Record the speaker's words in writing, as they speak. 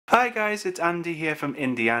Hi guys, it's Andy here from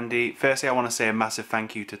IndieAndy. Firstly, I want to say a massive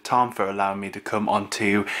thank you to Tom for allowing me to come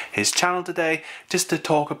onto his channel today just to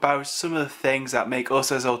talk about some of the things that make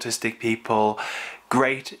us as autistic people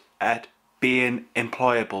great at being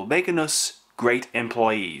employable, making us great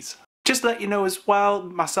employees. Just to let you know as well,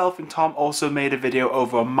 myself and Tom also made a video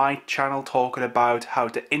over on my channel talking about how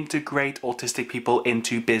to integrate autistic people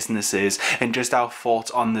into businesses and just our thoughts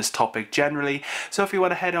on this topic generally. So if you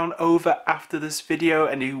want to head on over after this video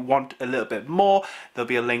and you want a little bit more, there'll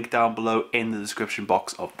be a link down below in the description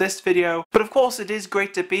box of this video. But of course it is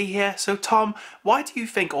great to be here. So Tom, why do you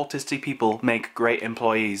think autistic people make great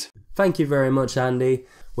employees? Thank you very much, Andy.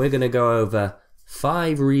 We're going to go over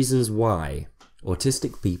 5 reasons why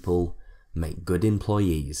autistic people make good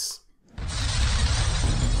employees.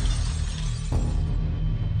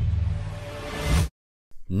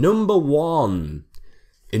 Number 1.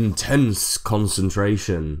 Intense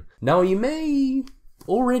concentration. Now, you may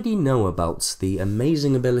already know about the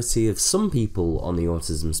amazing ability of some people on the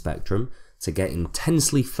autism spectrum to get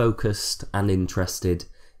intensely focused and interested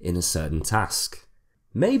in a certain task.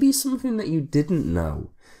 Maybe something that you didn't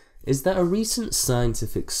know is that a recent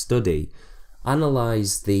scientific study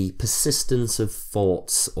analysed the persistence of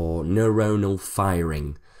thoughts or neuronal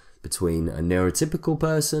firing between a neurotypical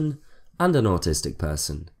person and an autistic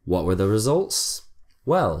person. What were the results?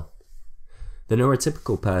 Well, the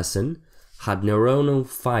neurotypical person had neuronal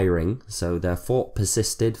firing, so their thought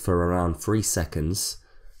persisted for around 3 seconds,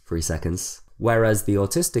 whereas the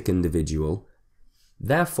autistic individual,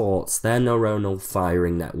 their thoughts, their neuronal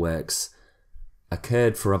firing networks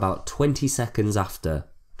occurred for about 20 seconds after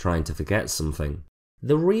trying to forget something.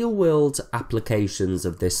 The real-world applications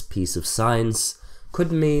of this piece of science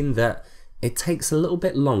could mean that it takes a little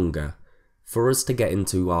bit longer for us to get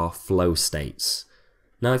into our flow states.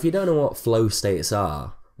 Now, if you don't know what flow states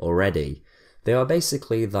are already, they are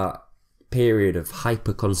basically that period of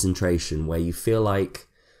hyper-concentration where you feel like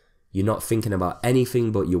you're not thinking about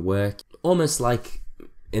anything but your work, almost like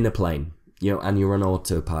in a plane, and you're on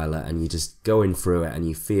autopilot and you're just going through it and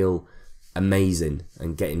you feel amazing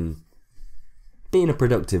and being a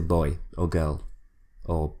productive boy or girl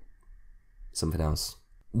or something else.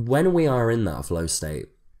 When we are in that flow state,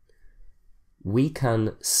 we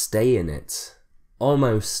can stay in it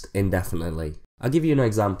almost indefinitely. I'll give you an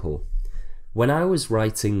example. When I was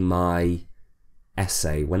writing my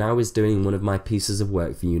essay, when I was doing one of my pieces of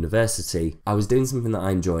work for university, I was doing something that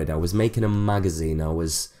I enjoyed. I was making a magazine, I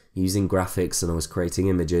was using graphics and I was creating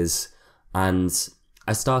images, and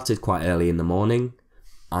I started quite early in the morning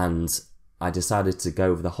and I decided to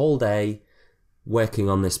go over the whole day working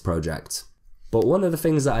on this project. But one of the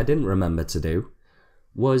things that I didn't remember to do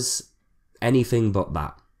was anything but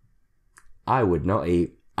that. I would not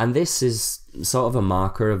eat. And this is sort of a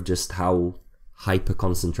marker of just how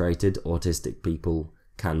hyper-concentrated autistic people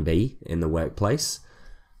can be in the workplace.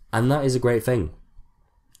 And that is a great thing,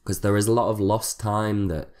 because there is a lot of lost time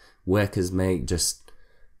that workers make just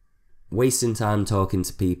wasting time talking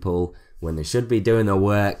to people when they should be doing their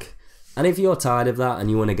work. And if you're tired of that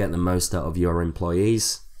and you want to get the most out of your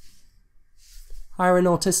employees, hire an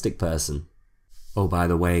autistic person. Oh, by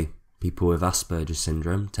the way, people with Asperger's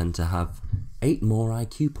syndrome tend to have 8 more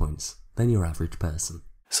IQ points than your average person.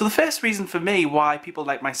 So the first reason for me why people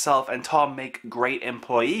like myself and Tom make great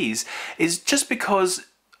employees is just because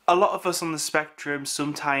a lot of us on the spectrum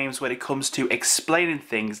sometimes, when it comes to explaining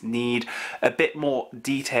things, need a bit more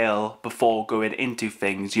detail before going into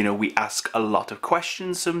things. We ask a lot of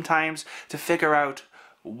questions sometimes to figure out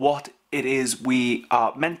what it is we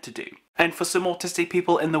are meant to do. And for some autistic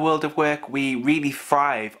people in the world of work, we really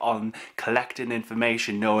thrive on collecting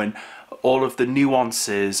information, knowing all of the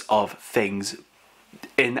nuances of things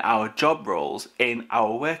in our job roles, in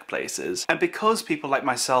our workplaces. And because people like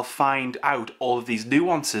myself find out all of these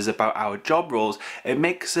nuances about our job roles, it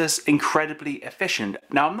makes us incredibly efficient.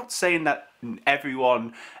 Now, I'm not saying that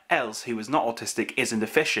everyone else who is not autistic isn't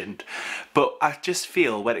efficient, but I just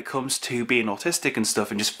feel when it comes to being autistic and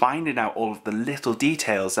stuff and just finding out all of the little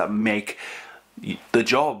details that make the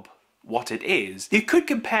job what it is, you could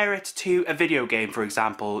compare it to a video game, for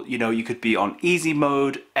example. You could be on easy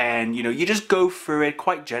mode and you just go through it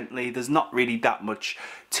quite gently. There's not really that much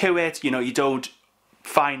to it. You don't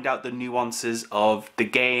find out the nuances of the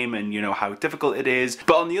game and how difficult it is.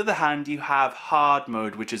 But on the other hand, you have hard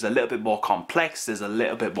mode, which is a little bit more complex. There's a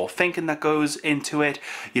little bit more thinking that goes into it.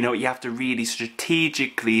 You have to really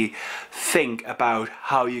strategically think about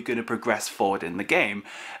how you're going to progress forward in the game.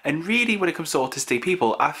 And really, when it comes to autistic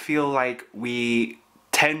people, I feel like we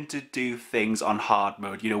tend to do things on hard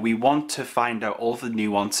mode. You know, we want to find out all the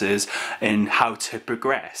nuances in how to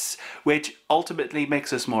progress, which ultimately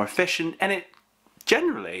makes us more efficient, and it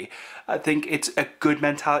generally, I think it's a good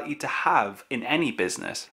mentality to have in any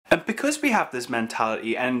business. And because we have this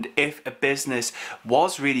mentality, and if a business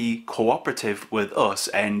was really cooperative with us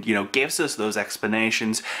and, you know, gives us those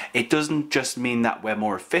explanations, it doesn't just mean that we're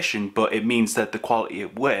more efficient, but it means that the quality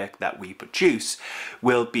of work that we produce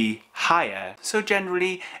will be higher. So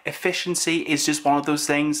generally, efficiency is just one of those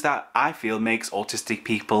things that I feel makes autistic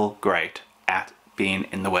people great at being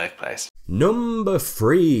in the workplace. Number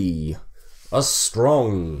 3, a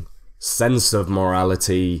strong sense of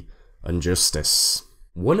morality and justice.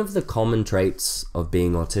 One of the common traits of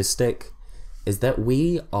being autistic is that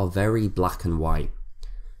we are very black and white.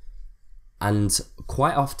 And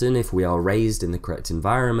quite often, if we are raised in the correct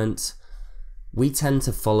environment, we tend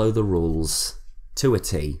to follow the rules to a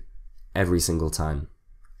T every single time.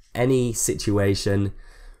 Any situation,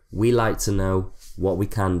 we like to know what we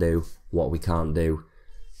can do, what we can't do.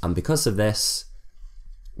 And because of this,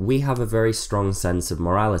 we have a very strong sense of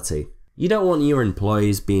morality. You don't want your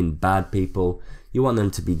employees being bad people. You want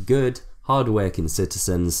them to be good, hard-working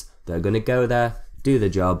citizens that are going to go there, do the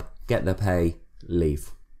job, get their pay,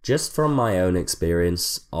 leave. Just from my own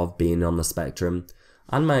experience of being on the spectrum,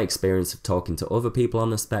 and my experience of talking to other people on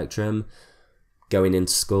the spectrum, going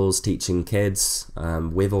into schools, teaching kids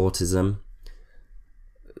with autism,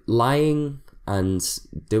 lying and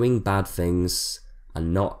doing bad things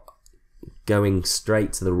and not going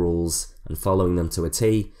straight to the rules and following them to a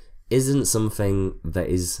T isn't something that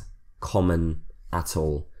is common at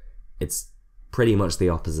all. It's pretty much the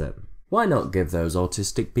opposite. Why not give those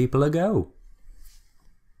autistic people a go?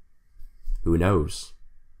 Who knows?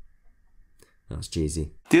 That's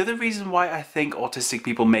cheesy. The other reason why I think autistic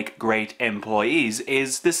people make great employees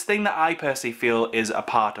is this thing that I personally feel is a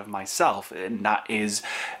part of myself, and that is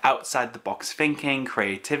outside the box thinking,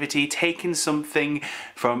 creativity, taking something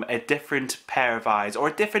from a different pair of eyes, or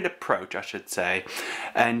a different approach I should say,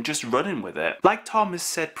 and just running with it. Like Tom has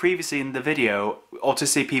said previously in the video,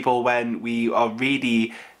 autistic people, when we are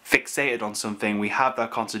really fixated on something, we have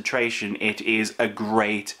that concentration, it is a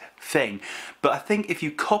great thing. But I think if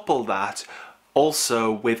you couple that also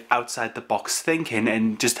with outside the box thinking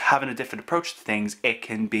and just having a different approach to things, it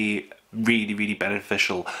can be really, really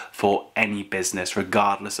beneficial for any business,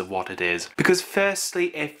 regardless of what it is. Because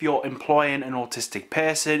firstly, if you're employing an autistic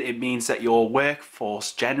person, it means that your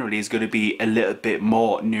workforce generally is going to be a little bit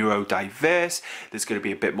more neurodiverse. There's going to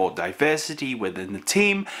be a bit more diversity within the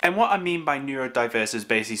team. And what I mean by neurodiverse is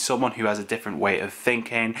basically someone who has a different way of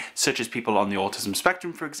thinking, such as people on the autism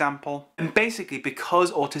spectrum, for example. And basically,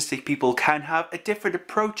 because autistic people can have a different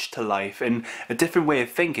approach to life and a different way of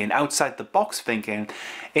thinking, outside the box thinking,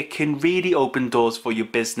 it can really open doors for your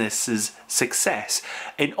business's success.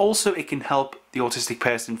 And also it can help the autistic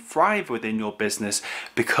person thrive within your business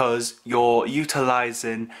because you're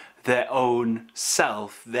utilizing their own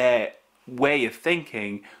self, their way of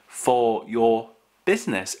thinking for your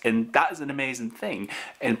business, and that is an amazing thing,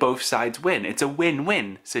 and both sides win. It's a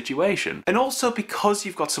win-win situation. And also, because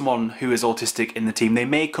you've got someone who is autistic in the team, they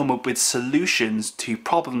may come up with solutions to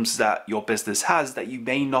problems that your business has that you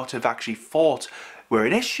may not have actually thought were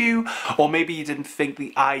an issue, or maybe you didn't think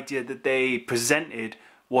the idea that they presented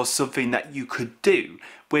was something that you could do,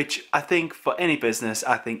 which I think for any business,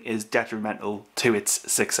 I think is detrimental to its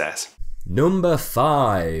success. Number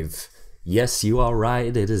 5. Yes, you are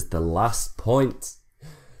right, it is the last point.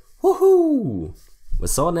 Woohoo! We're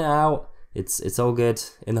sorting it out. It's all good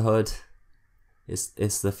in the hood. It's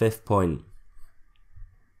the 5th point.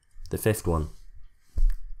 The 5th one.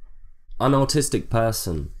 An autistic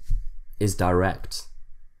person is direct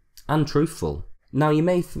and truthful. Now you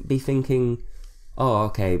may be thinking, oh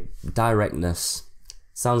okay, directness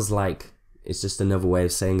sounds like it's just another way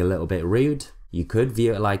of saying a little bit rude. You could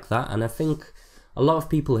view it like that, and I think a lot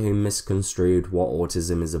of people who misconstrued what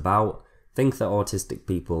autism is about think that autistic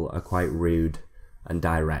people are quite rude and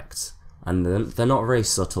direct, and they're not very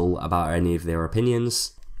subtle about any of their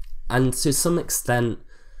opinions, and to some extent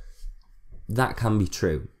that can be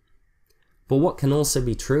true. But what can also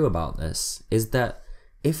be true about this is that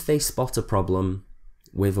if they spot a problem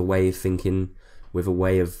with a way of thinking, with a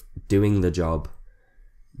way of doing the job,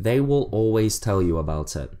 they will always tell you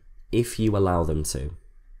about it if you allow them to.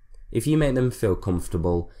 If you make them feel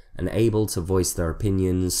comfortable and able to voice their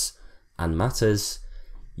opinions and matters,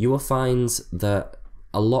 you will find that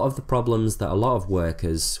a lot of the problems that a lot of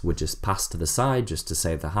workers would just pass to the side just to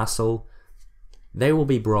save the hassle, they will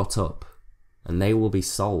be brought up and they will be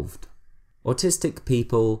solved. Autistic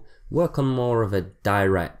people work on more of a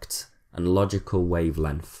direct and logical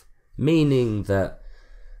wavelength, meaning that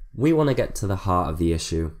we want to get to the heart of the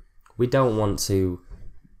issue. We don't want to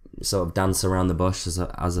sort of dance around the bush, as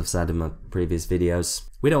I've said in my previous videos.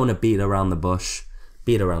 We don't want to beat around the bush.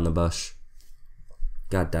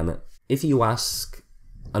 God damn it. If you ask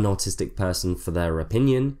an autistic person for their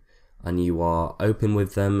opinion, and you are open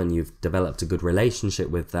with them and you've developed a good relationship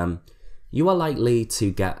with them, you are likely to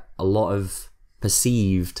get a lot of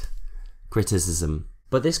perceived criticism.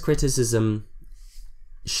 But this criticism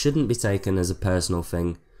shouldn't be taken as a personal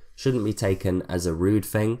thing, shouldn't be taken as a rude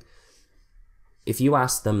thing. If you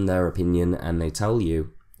ask them their opinion and they tell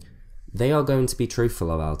you, they are going to be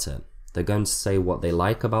truthful about it. They're going to say what they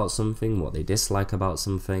like about something, what they dislike about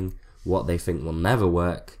something, what they think will never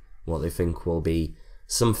work, what they think will be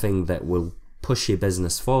something that will push your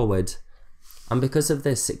business forward. And because of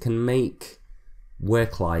this, it can make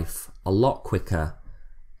work life a lot quicker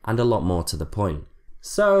and a lot more to the point.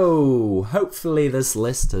 So hopefully this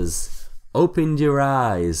list has opened your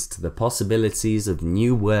eyes to the possibilities of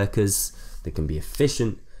new workers that can be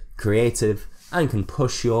efficient, creative, and can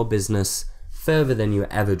push your business further than you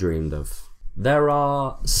ever dreamed of. There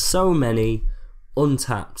are so many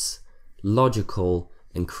untapped, logical,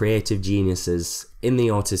 and creative geniuses in the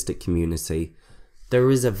autistic community.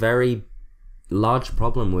 There is a very large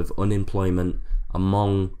problem with unemployment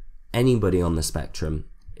among anybody on the spectrum.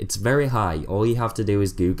 It's very high. All you have to do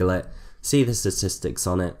is Google it, see the statistics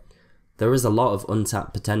on it. There is a lot of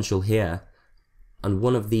untapped potential here, and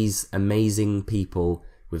one of these amazing people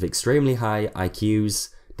with extremely high IQs,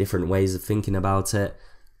 different ways of thinking about it,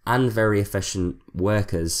 and very efficient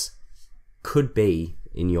workers could be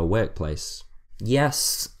in your workplace.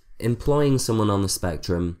 Yes, employing someone on the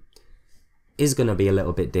spectrum is going to be a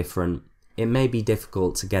little bit different. It may be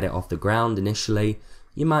difficult to get it off the ground initially.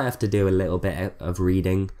 You might have to do a little bit of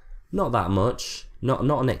reading, not that much, not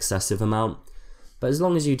an excessive amount, but as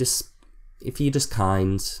long as if you're just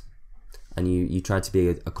kind and you try to be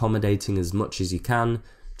accommodating as much as you can,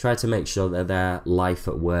 try to make sure that their life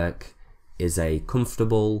at work is a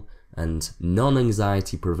comfortable and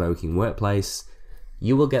non-anxiety provoking workplace,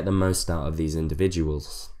 you will get the most out of these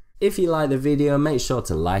individuals. If you like the video, make sure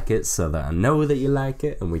to like it so that I know that you like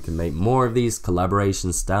it and we can make more of these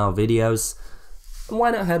collaboration style videos. And why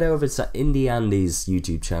not head over to IndieAndy's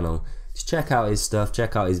YouTube channel to check out his stuff,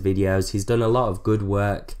 check out his videos. He's done a lot of good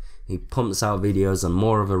work. He pumps out videos on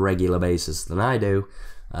more of a regular basis than I do.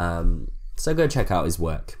 So go check out his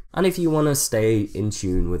work. And if you want to stay in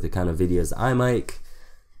tune with the kind of videos that I make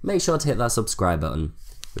sure to hit that subscribe button,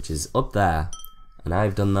 which is up there. And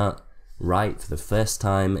I've done that right for the first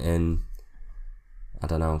time in, I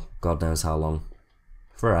don't know, God knows how long.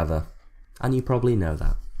 Forever. And you probably know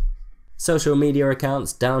that. Social media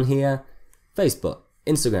accounts down here: Facebook,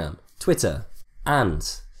 Instagram, Twitter. And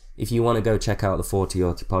if you want to go check out the THOUGHTY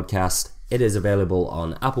AUTI podcast, it is available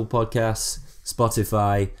on Apple Podcasts,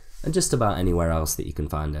 Spotify, and just about anywhere else that you can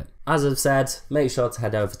find it. As I've said, make sure to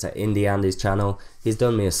head over to IndieAndy's channel. He's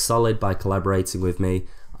done me a solid by collaborating with me.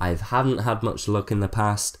 I haven't had much luck in the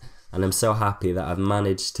past, and I'm so happy that I've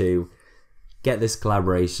managed to get this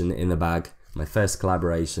collaboration in the bag, my first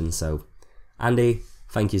collaboration. So, Andy,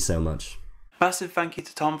 thank you so much. Massive thank you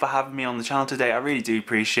to Tom for having me on the channel today. I really do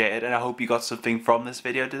appreciate it, and I hope you got something from this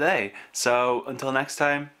video today. So, until next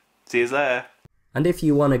time, see you later. And if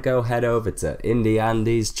you want to go head over to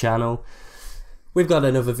IndieAndy's channel, we've got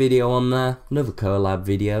another video on there, another collab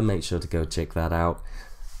video. Make sure to go check that out.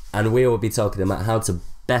 And we will be talking about how to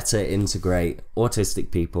better integrate autistic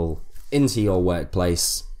people into your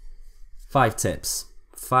workplace. 5 tips.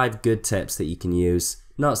 5 good tips that you can use.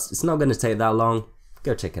 It's not going to take that long.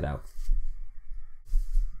 Go check it out.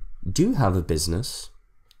 Do you have a business?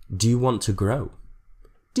 Do you want to grow?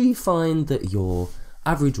 Do you find that your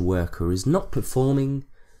average worker is not performing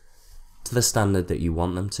to the standard that you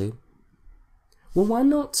want them to? Well, why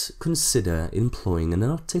not consider employing an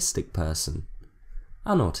autistic person?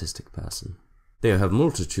 An autistic person. They have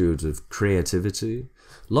multitudes of creativity,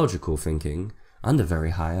 logical thinking, and a very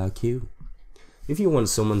high IQ. If you want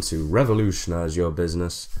someone to revolutionize your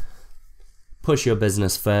business, push your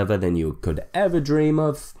business further than you could ever dream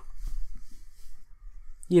of,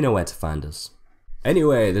 you know where to find us.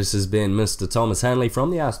 Anyway, this has been Mr. Thomas Henley from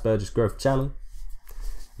the Asperger's Growth Channel,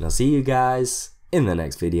 and I'll see you guys in the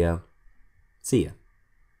next video. See ya.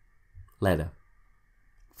 Later.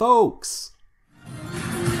 Folks!